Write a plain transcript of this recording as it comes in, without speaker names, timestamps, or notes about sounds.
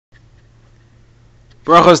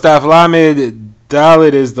Brachos Daf Lamed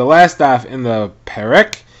Dalit is the last daf in the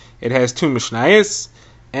Perek. It has two Mishnayos,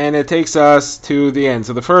 and it takes us to the end.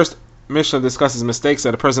 So the first Mishnah discusses mistakes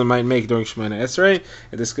that a person might make during Shemona Esrei.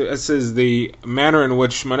 It discusses the manner in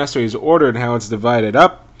which Shemona Esrei is ordered and how it's divided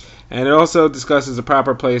up. And it also discusses the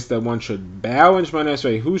proper place that one should bow in Shemona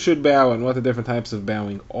Esrei, who should bow, and what the different types of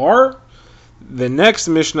bowing are. The next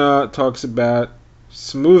Mishnah talks about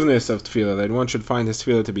smoothness of tefillah, that one should find his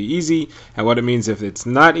tefillah to be easy, and what it means if it's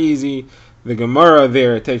not easy. The Gemara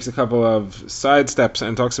there takes a couple of side steps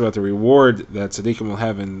and talks about the reward that tzaddikim will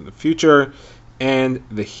have in the future, and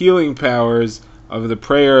the healing powers of the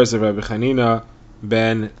prayers of Rabbi Chanina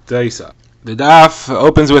ben Daisa. The daf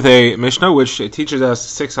opens with a Mishnah which teaches us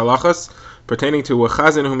 6 halachas pertaining to a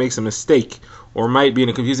chazan who makes a mistake or might be in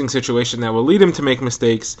a confusing situation that will lead him to make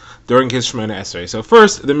mistakes during his Shemona Esrei. So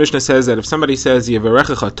first, the Mishnah says that if somebody says,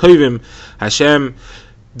 Yevarechecha tovim, Hashem,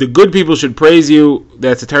 the good people should praise you,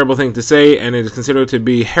 that's a terrible thing to say, and it is considered to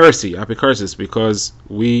be heresy, apikarsis, because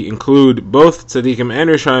we include both tzaddikim and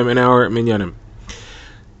rishaim in our minyanim.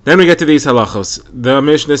 Then we get to these halachos. The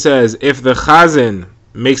Mishnah says, if the chazan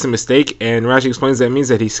makes a mistake, and Rashi explains that means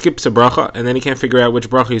that he skips a bracha, and then he can't figure out which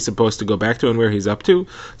bracha he's supposed to go back to and where he's up to.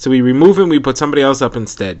 So we remove him, we put somebody else up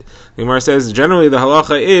instead. The Gemara says, generally the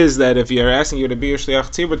halacha is that if you're asking you to be a shliach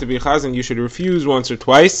tzibur, to be a chazan, you should refuse once or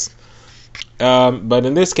twice. But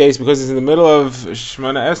in this case, because it's in the middle of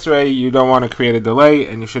Shemona Esrei, you don't want to create a delay,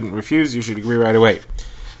 and you shouldn't refuse, you should agree right away.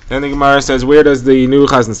 Then the Gemara says, where does the new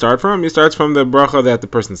chazan start from? He starts from the bracha that the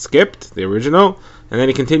person skipped, the original, and then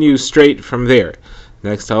he continues straight from there.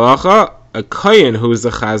 Next halacha, a kohen who is the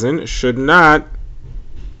chazan should not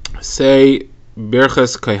say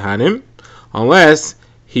birchas kohanim unless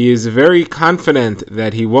he is very confident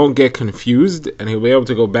that he won't get confused and he'll be able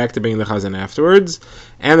to go back to being the chazan afterwards,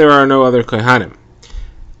 and there are no other kohanim.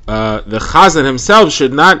 The chazan himself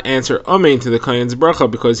should not answer amen to the kohen's bracha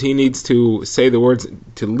because he needs to say the words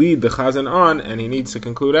to lead the chazan on, and he needs to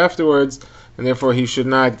conclude afterwards, and therefore he should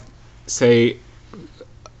not say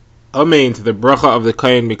amen to the bracha of the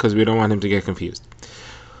kohen because we don't want him to get confused.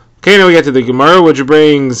 Okay, now we get to the Gemara, which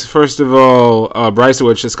brings, first of all, a brisa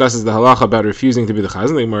which discusses the halacha about refusing to be the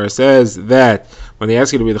chazan. The Gemara says that when they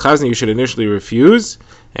ask you to be the chazan, you should initially refuse,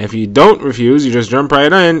 and if you don't refuse, you just jump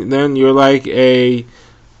right in, then you're like a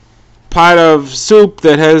pot of soup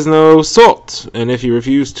that has no salt, and if you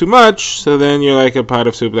refuse too much, so then you're like a pot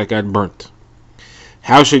of soup that got burnt.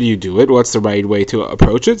 How should you do it? What's the right way to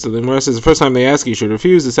approach it? So the Gemara says the first time they ask you should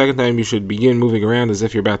refuse, the second time you should begin moving around as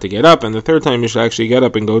if you're about to get up, and the third time you should actually get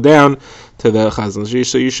up and go down to the chazan.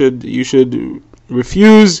 So you should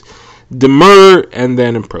refuse, demur, and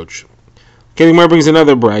then approach. Okay, the Gemara brings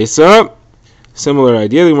another brisa, similar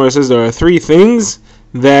idea. The Gemara says there are 3 things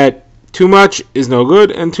that too much is no good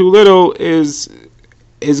and too little is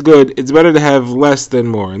good. It's better to have less than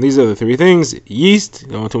more. And these are the 3 things: yeast, you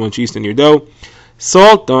don't want too much yeast in your dough;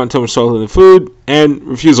 salt, don't want too much salt in the food; and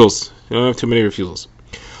refusals. You don't have too many refusals.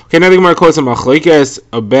 Okay, now the Gemara quotes a machlokes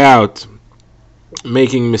about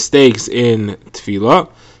making mistakes in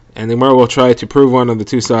tefillah, and the Gemara will try to prove one of the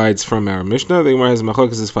 2 sides from our Mishnah. The Gemara has a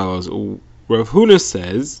machlokes as follows. Rav Huna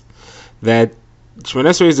says that Shemona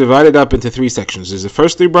Esrei is divided up into 3 sections. There's the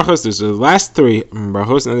first 3 brachos, there's the last 3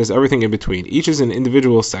 brachos, and there's everything in between. Each is an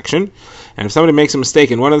individual section, and if somebody makes a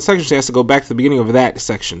mistake in one of the sections, he has to go back to the beginning of that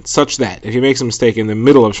section, such that if he makes a mistake in the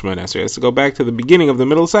middle of Shemona Esrei, he has to go back to the beginning of the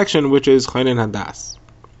middle section, which is Chayin Hadas.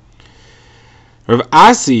 Rav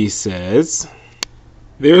Asi says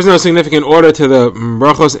there is no significant order to the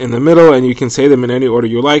brachos in the middle, and you can say them in any order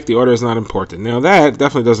you like. The order is not important. Now that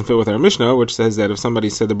definitely doesn't fit with our Mishnah, which says that if somebody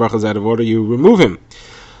said the brachos out of order, you remove him.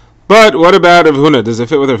 But what about Rav Huna? Does it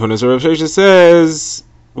fit with Rav Huna? So Rav Shesha says,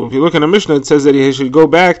 well, if you look in our Mishnah, it says that he should go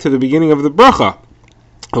back to the beginning of the bracha,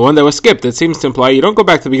 the one that was skipped. It seems to imply you don't go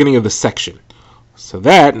back to the beginning of the section. So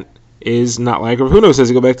that is not like Rav Huna, who says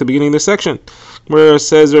you go back to the beginning of the section. Where it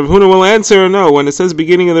says Rav Huna will answer, no, when it says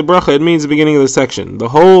beginning of the bracha, it means the beginning of the section. The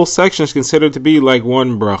whole section is considered to be like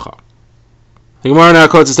one bracha. The Gemara now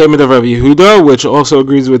quotes a statement of Rabbi Yehuda, which also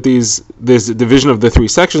agrees with this division of the 3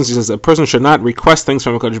 sections. He says a person should not request things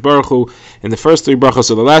from HaKadosh Baruch Hu in the first 3 brachos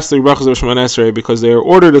or the last 3 brachos of Shemona Esrei, because they are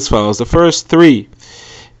ordered as follows. The first 3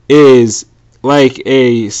 is like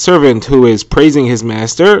a servant who is praising his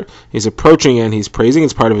master. He's approaching and he's praising.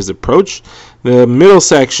 It's part of his approach. The middle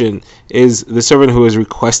section is the servant who is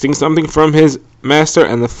requesting something from his master.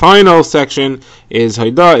 And the final section is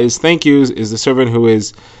Haida, is thank yous, is the servant who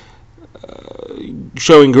is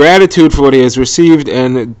showing gratitude for what he has received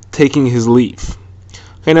and taking his leave.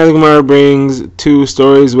 Okay, now the Gemara brings 2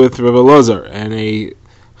 stories with Rav Elazar and a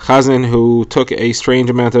chazan who took a strange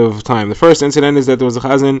amount of time. The first incident is that there was a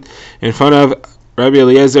chazan in front of Rabbi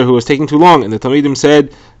Eliezer who was taking too long, and the Talmidim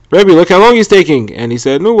said, Rabbi, look how long he's taking. And he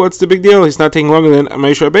said, no, what's the big deal? He's not taking longer than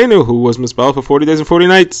Moshe Rabbeinu, who was mispal for 40 days and 40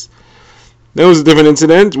 nights. There was a different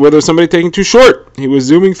incident where there was somebody taking too short. He was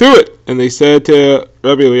zooming through it. And they said to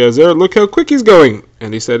Rabbi Eliezer, look how quick he's going.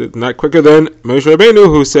 And he said, it's not quicker than Moshe Rabbeinu,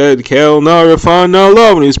 who said, Kel na rafan na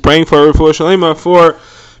lo. When he was praying for Refuah Shalema for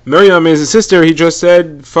Miriam, his sister, he just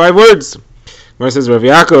said 5 words. Where says Rav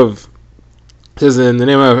Yaakov, says in the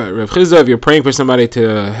name of Rav Chizda, if you're praying for somebody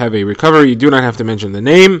to have a recovery, you do not have to mention the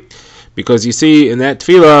name, because you see in that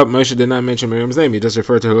tefillah, Moshe did not mention Miriam's name. He just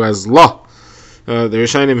referred to her as La. The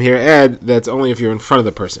Rishonim here add that's only if you're in front of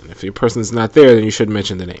the person. If your person's not there, then you should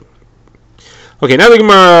mention the name. Okay, now the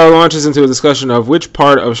Gemara launches into a discussion of which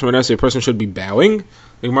part of Shemoneh Esrei a person should be bowing.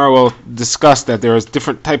 The Gemara will discuss that there is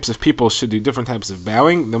different types of people should do different types of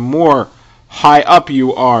bowing. The more high up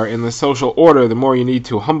you are in the social order, the more you need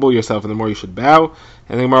to humble yourself and the more you should bow.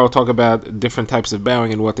 And the Gemara will talk about different types of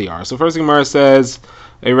bowing and what they are. So first the Gemara says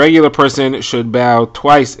a regular person should bow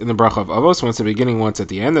twice in the bracha of Avos, once at the beginning, once at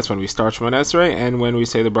the end. That's when we start Shemoneh Esrei, and when we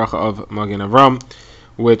say the bracha of Magen Avram,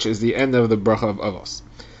 which is the end of the bracha of Avos.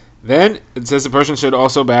 Then it says the person should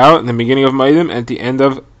also bow in the beginning of Moedim and at the end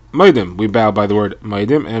of Moedim. We bow by the word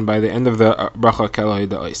Moedim and by the end of the bracha Keloi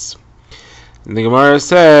Da'os. And the Gemara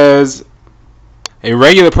says a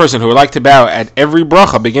regular person who would like to bow at every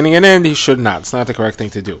bracha, beginning and end, he should not. It's not the correct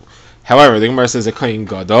thing to do. However, the Gemara says a Kohen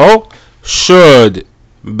Gadol should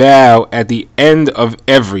bow at the end of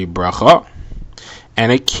every bracha,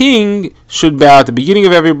 and a king should bow at the beginning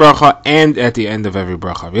of every bracha and at the end of every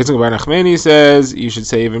bracha. Yitzchak Bar Nachmani says you should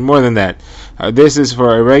say even more than that. This is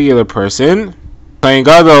for a regular person. Kohen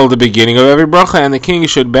Gadol, the beginning of every bracha, and the king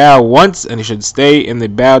should bow once, and he should stay in the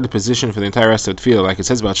bowed position for the entire rest of the tefillah, like it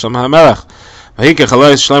says about Shlomo HaMelech. When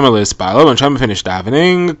Shlomo finished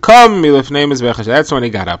davening, that's when he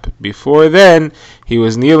got up. Before then, he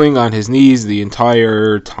was kneeling on his knees the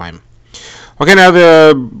entire time. Okay, now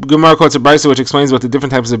the Gemara quotes a brisa which explains what the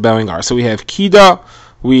different types of bowing are. So we have kida,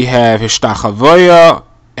 we have hishtachavoya,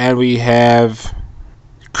 and we have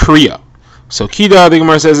kriya. So kida, the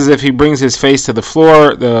Gemara says, is if he brings his face to the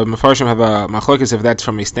floor. The Mefarshim have a machlokes if that's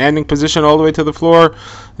from a standing position all the way to the floor,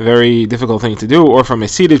 a very difficult thing to do, or from a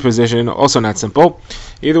seated position, also not simple.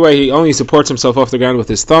 Either way, he only supports himself off the ground with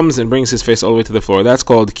his thumbs and brings his face all the way to the floor. That's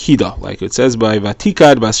called kida, like it says by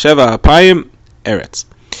Vatikad Bas-Sheva Apayim Eretz.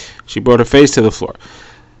 She brought her face to the floor.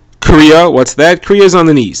 Kriya, what's that? Kriya is on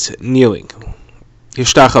the knees, kneeling.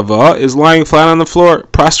 Hishtachava is lying flat on the floor,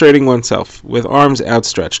 prostrating oneself with arms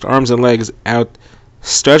outstretched, arms and legs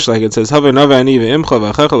outstretched, like it says, flattening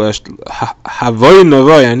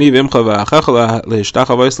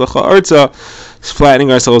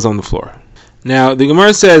ourselves on the floor. Now, the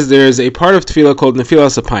Gemara says there is a part of tefillah called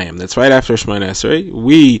Nefilas Apayim. That's right after Shemoneh Esrei.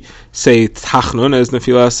 We say Tachnun as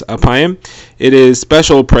Nefilas Apayim. It is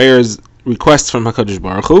special prayers, requests from HaKadosh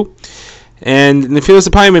Baruch Hu. And Nefilas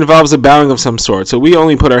Apayim involves a bowing of some sort. So we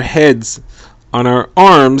only put our heads on our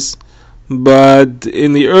arms, but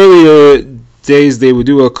in the earlier days they would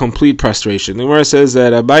do a complete prostration. The Gemara says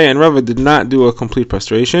that Abaye and Rava did not do a complete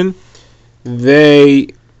prostration. They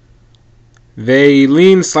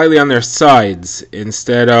leaned slightly on their sides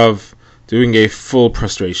instead of doing a full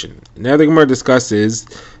prostration. Now the Gemara discusses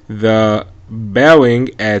the bowing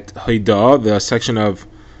at Haidah, the section of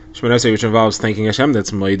Shemoneh Esrei which involves thanking Hashem,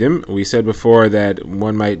 that's Moedim. We said before that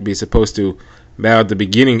one might be supposed to bow at the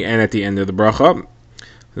beginning and at the end of the bracha.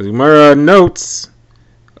 The Gemara notes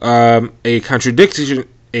a contradiction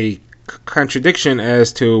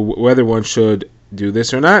as to whether one should do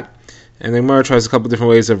this or not, and the Gemara tries a couple different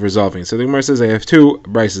ways of resolving. So the Gemara says I have two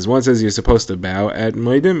brises. One says you're supposed to bow at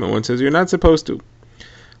Moedim, and one says you're not supposed to.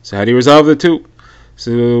 So how do you resolve the two?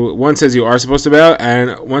 So one says you are supposed to bow,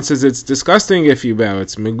 and one says it's disgusting if you bow.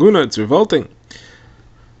 It's meguna, it's revolting.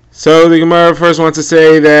 So the Gemara first wants to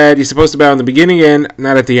say that you're supposed to bow in the beginning and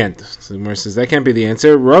not at the end. So the Gemara says that can't be the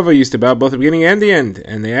answer. Rava used to bow both the beginning and the end,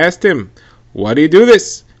 and they asked him, why do you do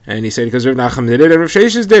this? And he said because Rav Nachum did it and Rav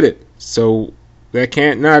Sheshes did it. So that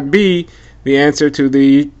can't not be the answer to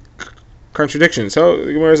the contradiction. So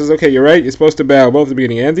the Gemara says, okay, you're right, you're supposed to bow both the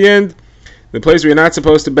beginning and the end. The place where you're not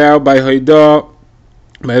supposed to bow by Haidah,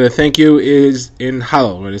 by the thank you, is in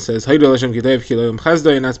Halal, when it says Haidah Hashem Kitev Kilo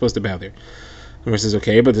Chazda, you're not supposed to bow there. The Gemara says,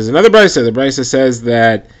 okay, but there's another brisa. The brisa says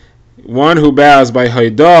that one who bows by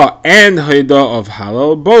Haidah and Haidah of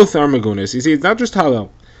Halal, both are Megunas. You see, it's not just Halal,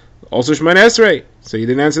 also Shemoneh Esrei. So you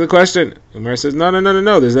didn't answer the question. The Gemara says,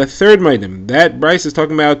 no. There's that third Maidim. That brisa is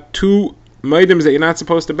talking about two Maidims that you're not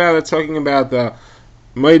supposed to bow. That's talking about the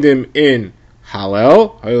Maidim in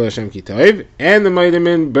Hallel, Hayil Hashem Kitayv, and the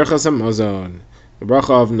Maidimin Brachos Hamazon, the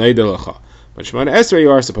bracha of Neidelecha. But Shemona Esrei you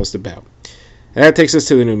are supposed to bow. And that takes us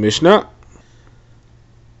to the new Mishnah.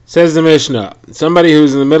 Says the Mishnah, somebody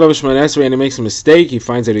who's in the middle of Shemona Esrei and he makes a mistake, he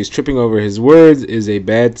finds that he's tripping over his words, is a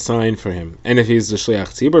bad sign for him. And if he's the Shliach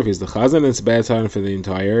Tzibur, if he's the Chazan, it's a bad sign for the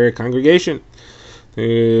entire congregation.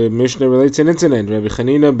 The Mishnah relates an incident. Rabbi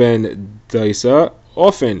Chanina ben Daisa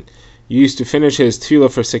often used to finish his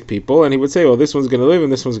tefillah for sick people, and he would say, well, this one's going to live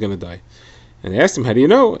and this one's going to die. And they asked him, how do you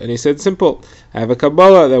know? And he said, simple. I have a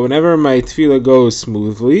Kabbalah that whenever my tefillah goes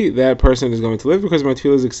smoothly, that person is going to live because my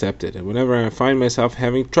tefillah is accepted. And whenever I find myself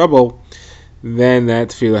having trouble, then that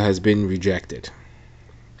tefillah has been rejected.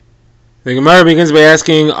 The Gemara begins by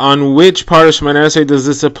asking, on which part of Shemona Esrei does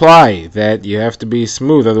this apply? That you have to be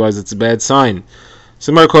smooth, otherwise it's a bad sign.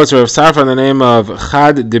 So Gemara quotes Rav Safra in the name of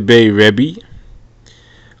Chad Debei Rebbe,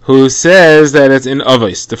 who says that it's in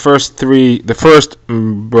Avos, the first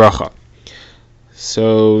bracha.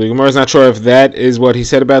 So the Gemara is not sure if that is what he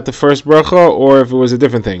said about the first bracha or if it was a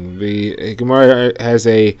different thing. The Gemara has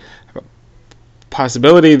a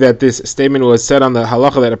possibility that this statement was said on the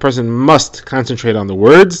halacha that a person must concentrate on the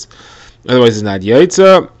words, otherwise it's not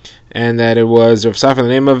yaitza, and that it was Rav Safra in the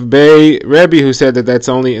name of Bei Rebbe who said that that's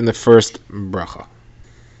only in the first bracha.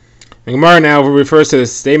 The Gemara now refers to the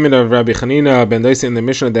statement of Rabbi Chanina ben Daisa in the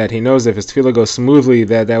Mishnah that he knows if his tefillah goes smoothly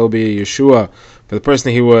that will be a Yeshua for the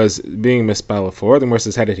person he was being mispalel for. The Gemara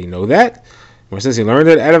says, how did he know that? The Gemara says he learned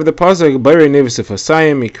it out of the pasuk, B'rei Nevis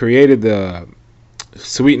Fasayim, he created the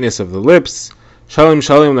sweetness of the lips, Shalom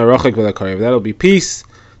Shalom L'Rachik V'Lakarev, that'll be peace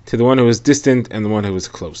to the one who is distant and the one who is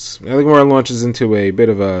close. Now the Gemara launches into a bit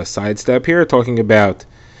of a sidestep here, talking about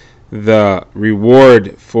the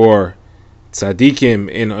reward for tzadikim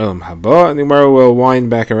in Olam Haba, and the Gemara will wind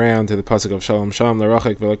back around to the pasuk of Shalom Shalom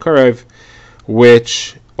L'Rachik V'Lakarev,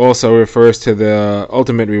 which also refers to the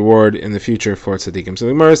ultimate reward in the future for tzadikim. So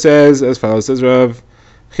the Gemara says as follows: says Rav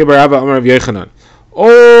Chibar Abba Amar Rav Yechanan,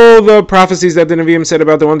 all the prophecies that the Nevi'im said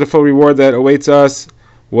about the wonderful reward that awaits us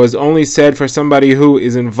was only said for somebody who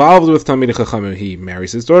is involved with Talmid Chacham. He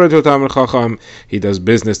marries his daughter to a Talmid Chacham, he does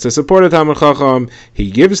business to support a Talmid Chacham, he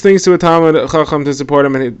gives things to a Talmid Chacham to support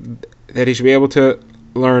him, and that he should be able to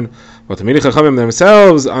learn. Well, Talmid Chachamim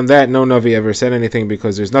themselves, on that, no Navi ever said anything,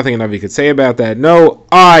 because there's nothing a Navi could say about that. No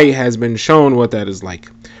eye has been shown what that is like.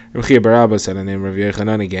 Rav Chia bar Abba said in the name of Rav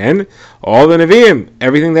Yechanan again, all the Nevi'im,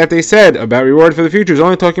 everything that they said about reward for the future is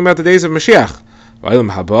only talking about the days of Mashiach.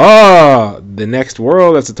 Olam Haba, the next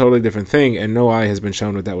world, that's a totally different thing, and no eye has been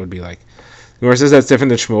shown what that would be like. The Gemara says that's different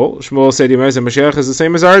than Shmuel. Shmuel said Yemei Mashiach is the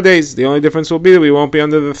same as our days. The only difference will be that we won't be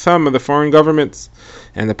under the thumb of the foreign governments.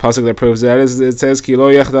 And the pasuk that proves that is, it says, Ki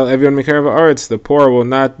lo yachdal evyon mikarav haaretz, the poor will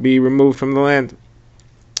not be removed from the land.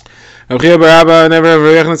 Rav Chia bar Abba and Rav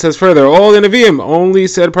Yechanan says further, all the Nevi'im only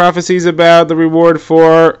said prophecies about the reward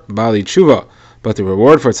for Bali Tshuva, but the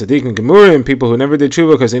reward for Tzaddik and Gemurim, people who never did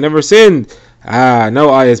Tshuva because they never sinned, no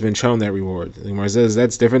eye has been shown that reward. The Gemara says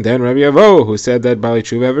that's different than Rabbi Avo, who said that Bali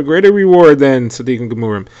Tshuva have a greater reward than Tzaddik and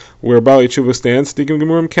Gemurim. Where Bali Tshuva stands, Tzaddik and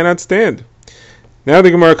Gemurim cannot stand. Now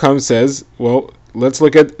the Gemara comes says, well, let's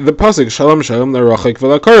look at the pasuk Shalom Shalom L'Rachik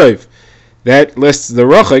V'Lakarev. That lists the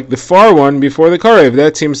Rachik, the far one, before the Karev.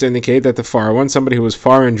 That seems to indicate that the far one, somebody who was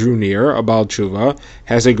far and drew near, a Baal Tshuva,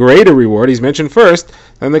 has a greater reward, he's mentioned first,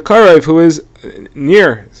 than the Karev who is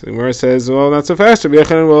near. So the Gemara says, well, not so fast. Rabbi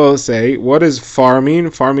Yechanan will say, what does far mean?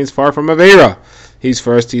 Far means far from Aveira. He's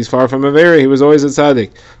first, he's far from Aveira, he was always a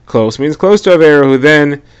tzaddik. Close means close to Aveira, who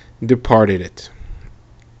then departed it.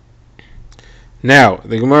 Now,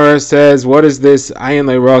 the Gemara says, what is this ayin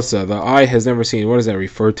le'rasa? The eye has never seen. What does that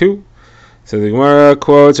refer to? So the Gemara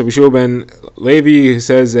quotes Rabbi Shua ben Levi, who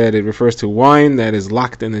says that it refers to wine that is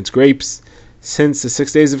locked in its grapes since the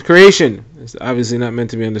 6 days of creation. It's obviously not meant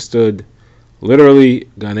to be understood literally.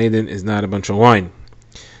 Gan Eden is not a bunch of wine.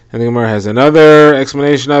 And the Gemara has another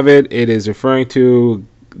explanation of it. It is referring to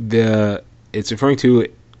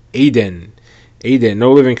Eden. Eden.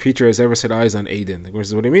 No living creature has ever set eyes on Eden. The Gemara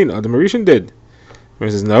says, what do you mean? Adam Rishon did. The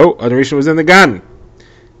Gemara says, no, Adam Rishon was in the Gan.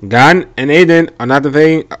 Gan and Eden are not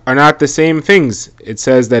the same things. It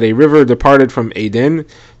says that a river departed from Eden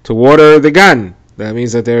to water the Gan. That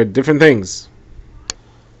means that they're different things.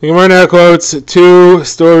 The Gemara now quotes two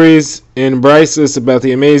stories in Brachos about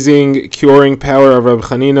the amazing curing power of Rabbi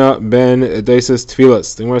Chanina ben Daisa's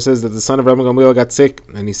tefillas. The Gemara says that the son of Rabbi Gamliel got sick,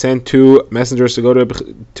 and he sent two messengers to go to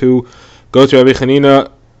Rabbi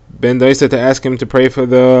Chanina ben Daisa to ask him to pray for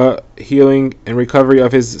the healing and recovery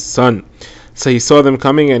of his son. So he saw them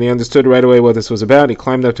coming and he understood right away what this was about. He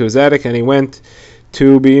climbed up to his attic and he went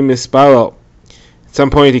to be mispalel. At some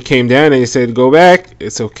point he came down and he said, "Go back,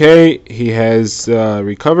 it's okay, he has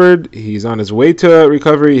recovered, he's on his way to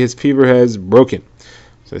recovery, his fever has broken."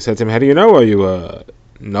 So I said to him, "How do you know? Are you a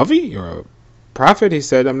Navi? You're a prophet?" He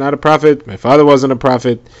said, "I'm not a prophet, my father wasn't a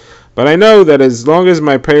prophet, but I know that as long as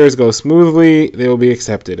my prayers go smoothly, they will be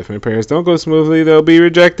accepted. If my prayers don't go smoothly, they'll be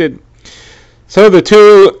rejected." So the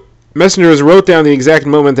two messengers wrote down the exact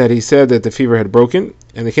moment that he said that the fever had broken,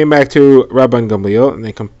 and they came back to Rabban Gamliel, and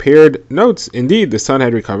they compared notes. Indeed, the son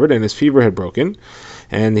had recovered, and his fever had broken.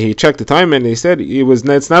 And he checked the time, and he said,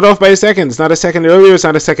 it's not off by a second. It's not a second earlier, it's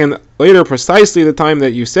not a second later. Precisely the time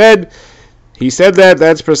that you said. He said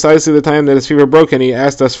that's precisely the time that his fever broke, and he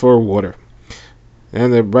asked us for water.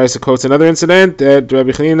 And the Brisa quotes another incident that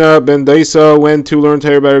Rabbi Chanina ben Daisa went to learn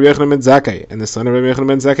Torah by Rabbi Yochanan ben Zakkai, and the son of Rabbi Yochanan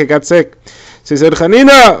ben Zakkai got sick. So he said,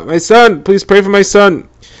 "Chanina, my son, please pray for my son."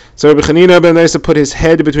 So Rabbi Chanina ben Daisa put his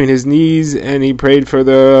head between his knees, and he prayed for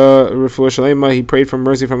the Refuah Shalema. He prayed for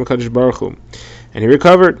mercy from HaKadosh Baruch Hu, and he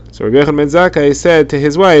recovered. So Rabbi Yochanan ben Zakkai said to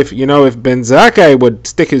his wife, if Ben Zakkai would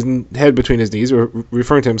stick his head between his knees,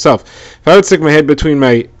 referring to himself, if I would stick my head between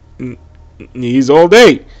my knees all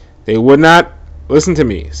day, they would not listen to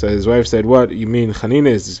me. So his wife said, "What, you mean Chanina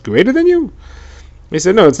is greater than you?" He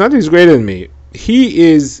said, "No, it's not that he's greater than me.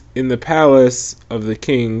 He is in the palace of the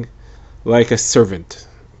king like a servant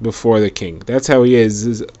before the king. That's how he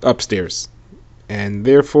is upstairs. And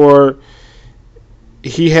therefore,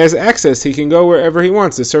 he has access. He can go wherever he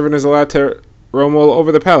wants. The servant is allowed to roam all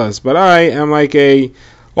over the palace. But I am like a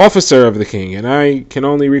officer of the king, and I can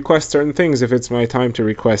only request certain things if it's my time to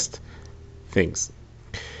request things."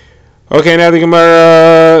 Okay, now the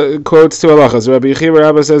Gemara quotes two halachas. Rabbi Yechiva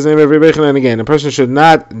Rabba says, "Name every beichen," and again, a person should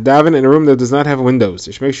not daven in a room that does not have windows.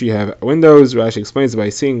 You should make sure you have windows. Rashi explains by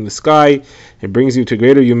seeing the sky, it brings you to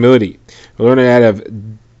greater humility. We learn it out of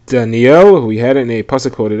Daniel, who we had in a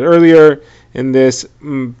pasuk quoted earlier. In this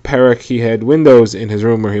parak, he had windows in his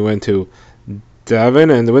room where he went to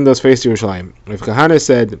daven, and the windows faced Yerushalayim. If Kahana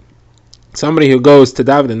said, somebody who goes to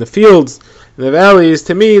daven in the fields, in the valleys,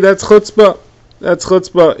 to me, that's chutzpah. That's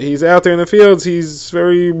chutzpah. He's out there in the fields. He's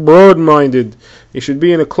very broad-minded. He should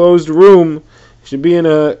be in a closed room. He should be in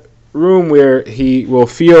a room where he will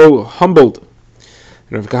feel humbled.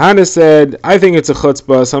 And Rav Kahana said, I think it's a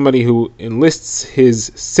chutzpah, somebody who enlists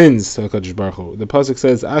his sins to HaKadosh Baruch Hu. The pasuk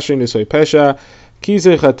says, Asher nisoy pesha,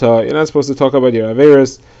 kisei chata. You're not supposed to talk about your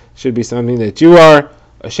averos. It should be something that you are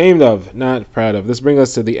ashamed of, not proud of. This brings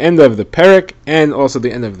us to the end of the parak, and also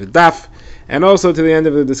the end of the daf, and also to the end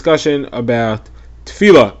of the discussion about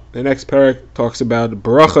tefillah. The next parak talks about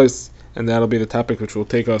brachos, and that'll be the topic which will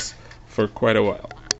take us for quite a while.